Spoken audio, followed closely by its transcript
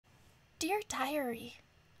Dear Diary,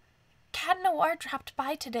 Cat Noir dropped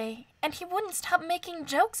by today, and he wouldn't stop making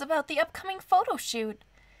jokes about the upcoming photo shoot.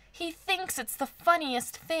 He thinks it's the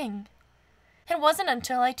funniest thing. It wasn't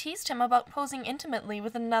until I teased him about posing intimately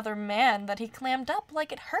with another man that he clammed up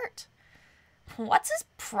like it hurt. What's his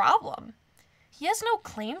problem? He has no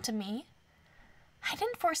claim to me. I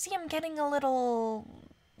didn't foresee him getting a little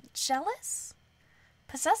jealous?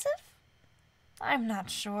 Possessive? I'm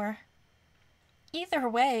not sure. Either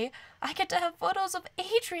way, I get to have photos of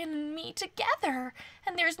Adrian and me together,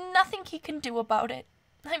 and there's nothing he can do about it.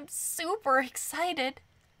 I'm super excited.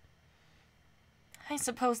 I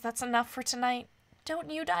suppose that's enough for tonight,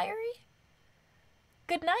 don't you, Diary?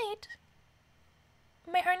 Good night.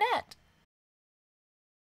 Marinette.